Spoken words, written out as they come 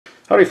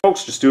Howdy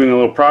folks, just doing a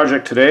little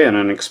project today and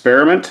an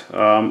experiment.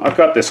 I've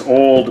got this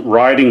old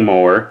riding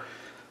mower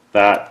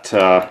that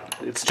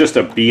it's just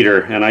a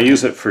beater, and I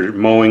use it for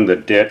mowing the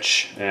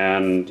ditch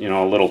and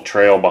a little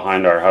trail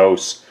behind our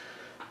house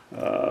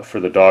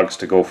for the dogs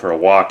to go for a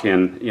walk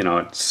in.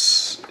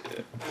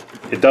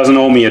 It doesn't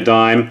owe me a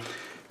dime.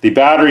 The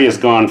battery has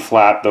gone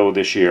flat though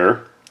this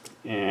year,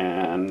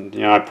 and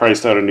I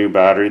priced out a new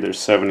battery. There's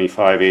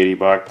 75, 80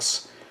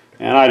 bucks,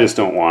 and I just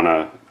don't want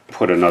to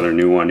put another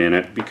new one in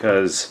it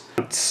because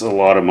it's a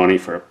lot of money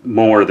for a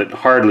mower that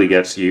hardly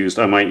gets used.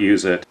 I might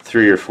use it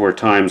 3 or 4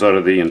 times out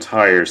of the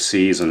entire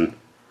season,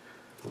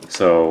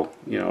 so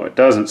it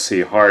doesn't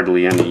see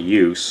hardly any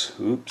use.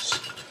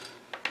 Oops.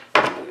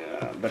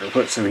 Yeah, better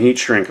put some heat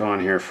shrink on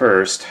here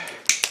first.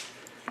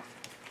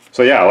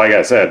 So yeah, like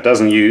I said,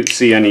 doesn't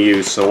see any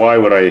use, so why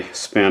would I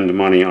spend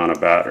money on a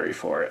battery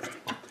for it?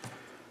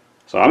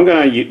 So I'm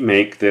going to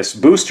make this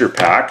booster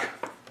pack.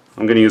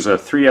 I'm going to use a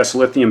 3S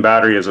lithium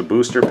battery as a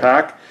booster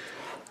pack.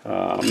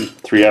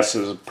 3S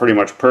is pretty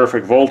much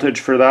perfect voltage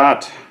for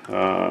that.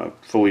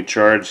 Fully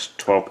charged,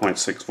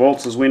 12.6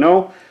 volts as we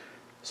know.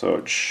 So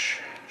it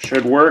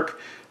should work.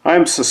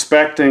 I'm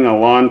suspecting a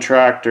lawn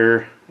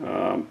tractor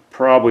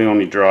probably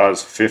only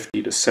draws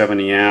 50 to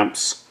 70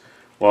 amps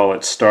while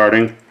it's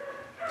starting.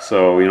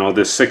 So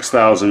this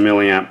 6,000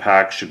 milliamp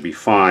pack should be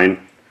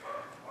fine.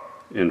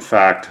 In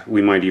fact,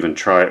 we might even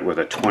try it with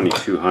a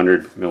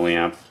 2200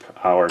 milliamp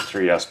hour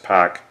 3S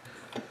pack.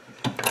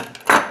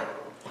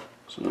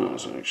 So now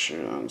let's make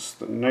sure that's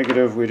the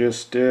negative we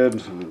just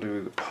did. So we'll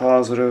do the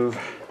positive.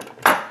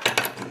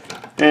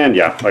 And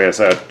yeah, like I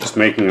said, just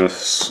making a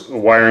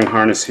wiring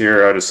harness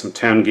here out of some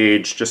 10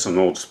 gauge, just some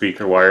old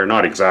speaker wire,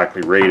 not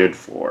exactly rated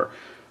for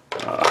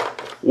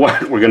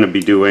what we're going to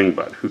be doing,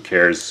 but who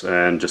cares,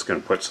 and just going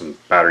to put some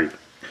battery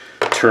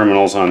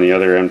terminals on the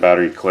other end,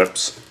 battery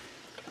clips.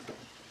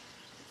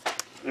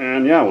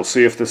 And yeah, we'll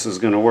see if this is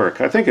going to work.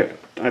 I think it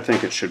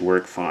should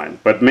work fine.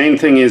 But main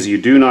thing is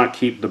you do not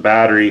keep the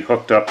battery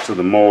hooked up to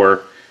the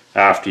mower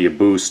after you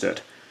boost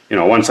it.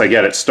 Once I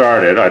get it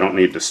started, I don't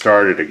need to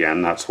start it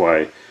again. That's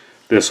why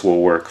this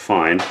will work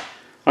fine.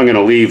 I'm going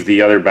to leave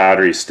the other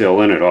battery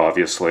still in it,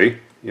 obviously.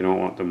 You don't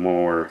want the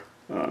mower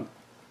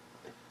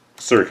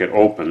circuit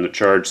open, the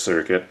charge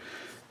circuit.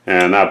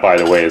 And that, by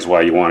the way, is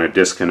why you want to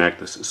disconnect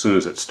this as soon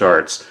as it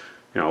starts.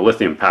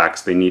 Lithium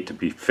packs, they need to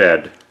be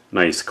fed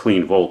nice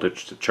clean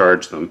voltage to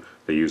charge them.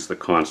 They use the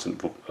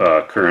constant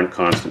current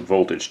constant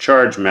voltage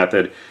charge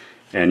method,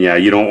 and yeah,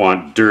 you don't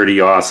want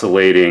dirty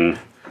oscillating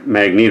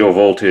magneto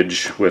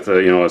voltage with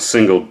a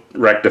single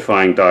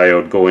rectifying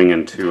diode going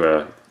into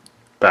a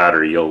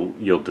battery.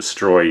 You'll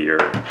destroy your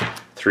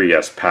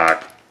 3S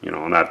pack.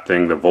 And that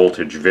thing, the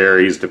voltage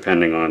varies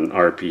depending on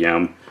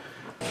RPM.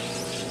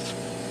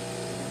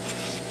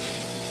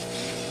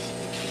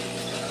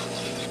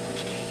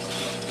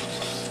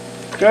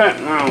 Okay,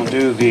 now I'll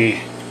do the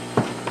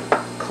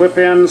clip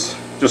ends.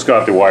 Just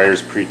got the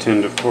wires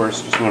pre-tinned, of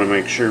course. Just want to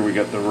make sure we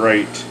got the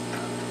right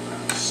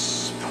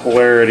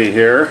polarity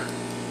here.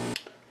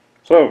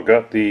 So I've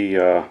got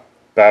the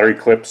battery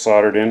clip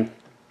soldered in,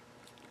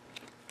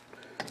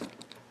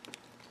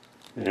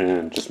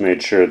 and just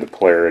made sure the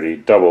polarity,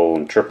 double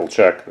and triple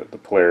check that the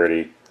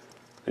polarity,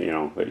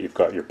 that you've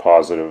got your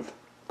positive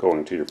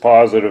going to your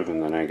positive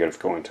and the negative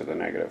going to the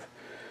negative.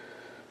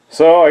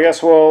 So I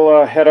guess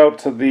we'll head out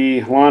to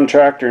the lawn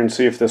tractor and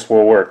see if this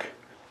will work.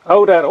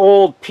 Out at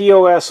old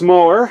POS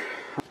mower,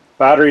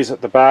 batteries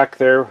at the back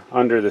there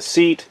under the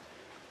seat,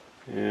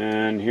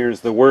 and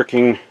here's the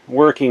working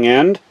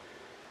end,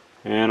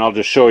 and I'll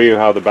just show you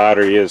how the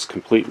battery is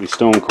completely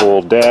stone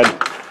cold dead.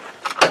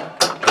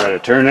 Try to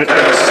turn it,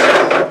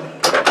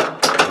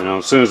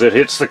 as soon as it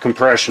hits the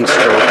compression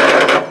stroke.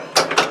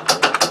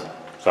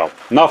 So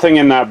nothing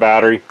in that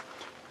battery.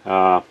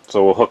 So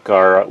we'll hook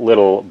our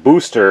little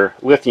booster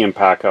lithium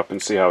pack up and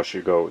see how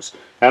she goes.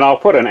 And I'll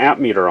put an amp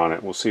meter on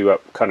it. We'll see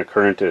what kind of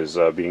current is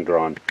being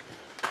drawn.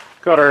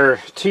 Got our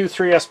two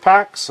 3S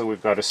packs. So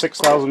we've got a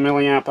 6,000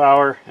 milliamp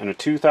hour and a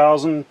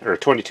 2,000 or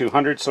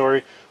 2,200.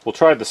 Sorry. We'll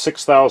try the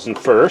 6,000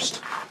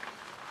 first.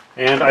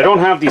 And I don't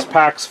have these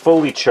packs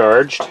fully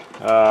charged.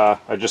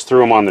 I just threw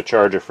them on the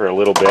charger for a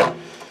little bit.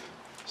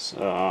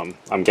 So,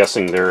 I'm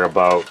guessing they're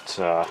about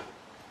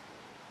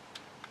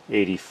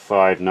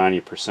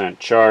 85–90%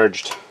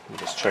 charged. I'll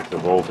just check the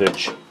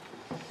voltage.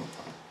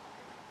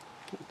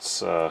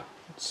 It's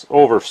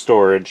over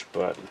storage,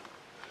 but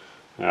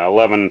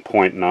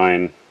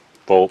 11.9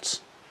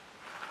 volts.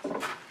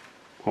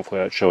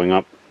 Hopefully that's showing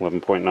up.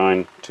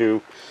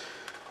 11.92.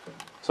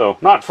 So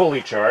not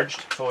fully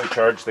charged. Fully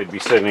charged, they'd be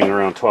sitting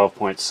around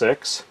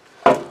 12.6.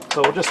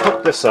 So we'll just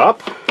hook this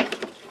up.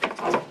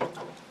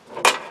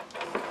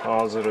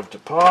 Positive to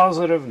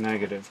positive,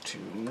 negative to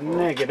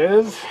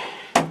negative.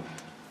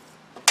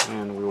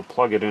 And we will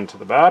plug it into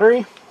the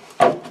battery.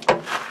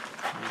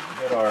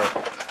 Get our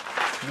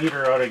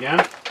meter out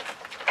again.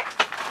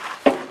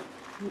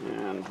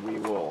 And we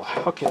will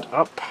hook it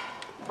up.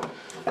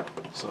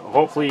 So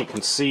hopefully you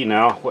can see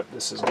now what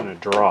this is going to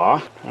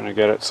draw. Trying to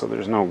get it so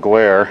there's no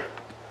glare.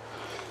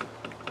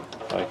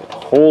 If I could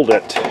hold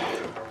it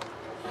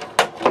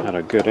at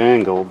a good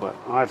angle, but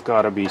I've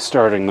got to be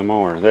starting the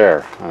mower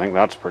there. I think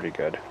that's pretty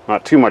good.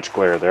 Not too much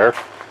glare there.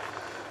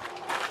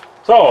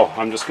 So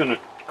I'm just going to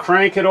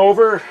crank it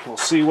over. We'll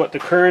see what the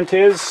current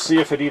is, see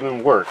if it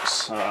even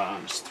works.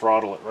 Just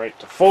throttle it right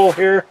to full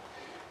here.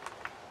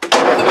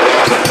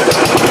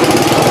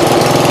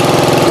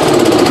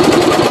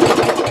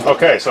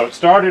 Okay, so it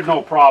started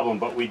no problem,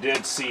 but we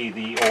did see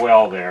the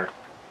OL there.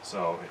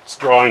 So it's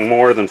drawing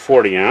more than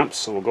 40 amps,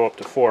 so we'll go up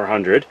to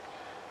 400.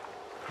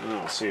 And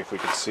I'll see if we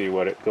can see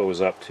what it goes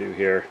up to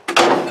here.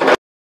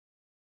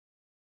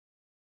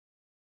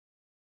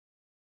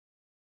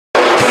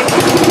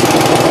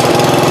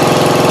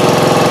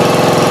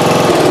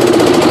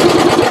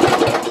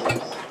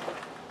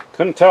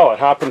 Couldn't tell, it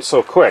happened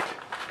so quick.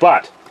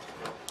 But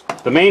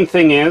the main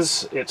thing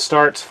is, it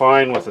starts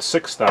fine with a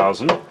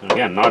 6000.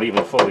 Again, not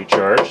even fully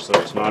charged, so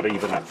it's not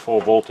even at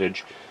full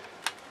voltage.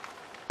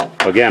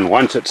 Again,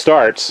 once it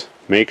starts,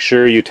 make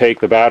sure you take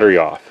the battery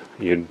off.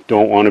 You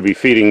don't want to be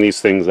feeding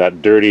these things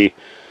that dirty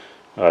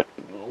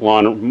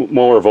lawn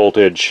mower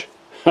voltage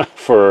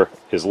for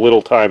as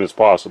little time as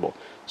possible.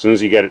 As soon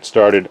as you get it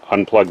started,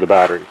 unplug the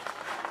battery.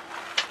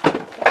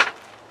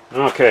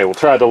 Okay, we'll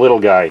try the little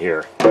guy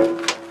here.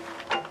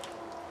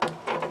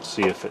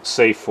 See if it's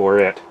safe for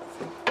it.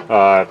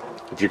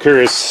 If you're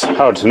curious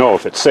how to know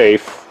if it's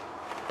safe,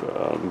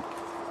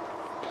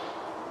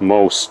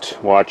 most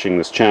watching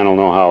this channel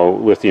know how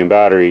lithium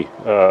battery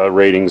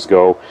ratings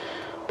go,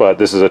 but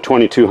this is a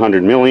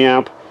 2200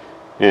 milliamp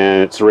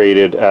and it's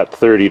rated at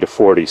 30 to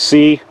 40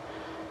 C,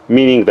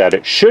 meaning that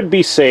it should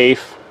be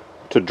safe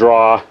to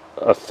draw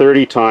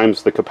 30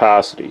 times the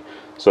capacity.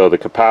 So the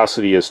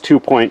capacity is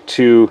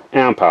 2.2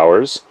 amp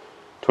hours,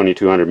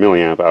 2200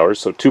 milliamp hours,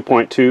 so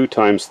 2.2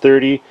 times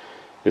 30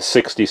 is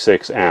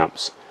 66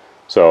 amps.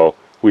 So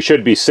we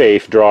should be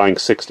safe drawing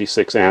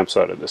 66 amps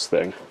out of this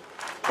thing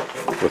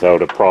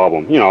without a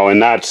problem. You know,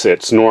 and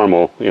it's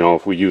normal. You know,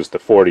 if we use the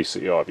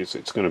 40C,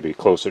 obviously it's going to be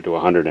closer to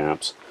 100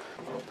 amps.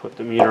 Put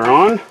the meter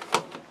on.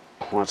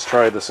 Let's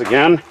try this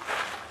again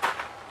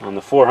on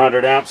the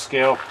 400 amp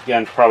scale.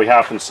 Again, probably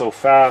happens so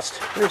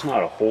fast. There's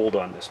not a hold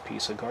on this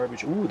piece of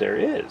garbage. Ooh, there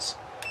is.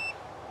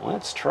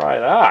 Let's try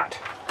that.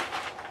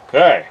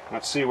 Okay,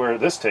 let's see where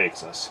this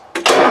takes us.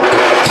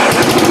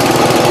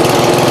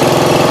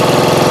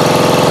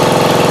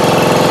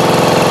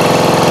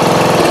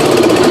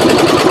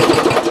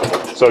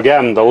 So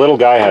again, the little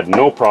guy had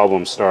no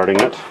problem starting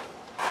it,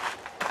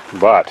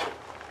 but,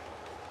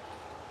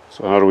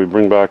 so how do we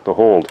bring back the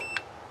hold?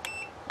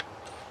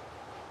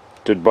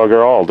 Did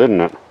bugger all,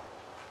 didn't it?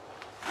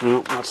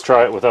 Well, let's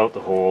try it without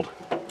the hold.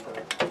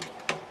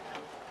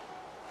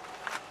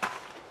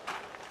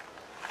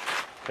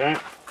 Okay,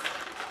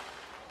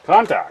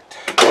 contact.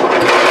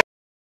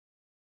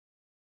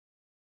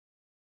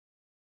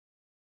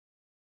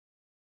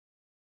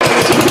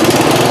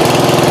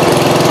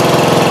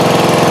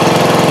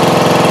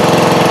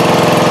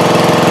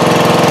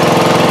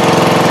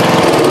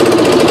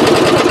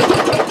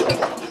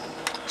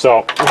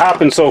 So it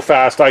happened so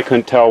fast I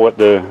couldn't tell what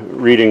the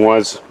reading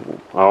was.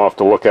 I'll have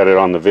to look at it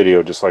on the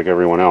video just like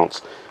everyone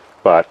else.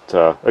 But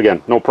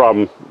again, no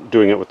problem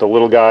doing it with the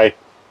little guy.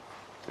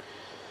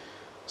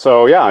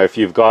 So yeah, if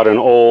you've got an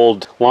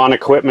old lawn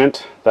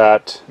equipment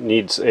that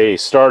needs a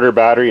starter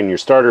battery and your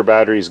starter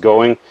battery is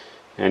going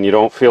and you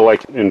don't feel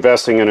like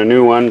investing in a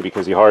new one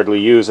because you hardly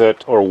use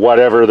it or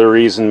whatever the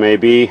reason may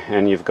be,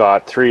 and you've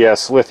got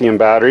 3S lithium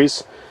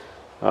batteries,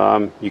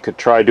 you could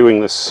try doing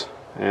this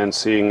and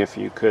seeing if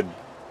you could,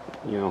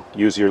 you know,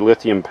 use your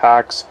lithium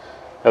packs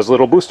as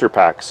little booster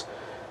packs.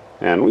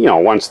 And you know,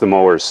 once the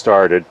mower is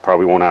started,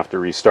 probably won't have to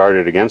restart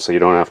it again, so you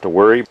don't have to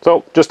worry.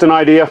 So just an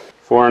idea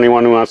for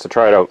anyone who wants to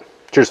try it out.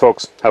 Cheers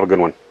folks, have a good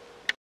one.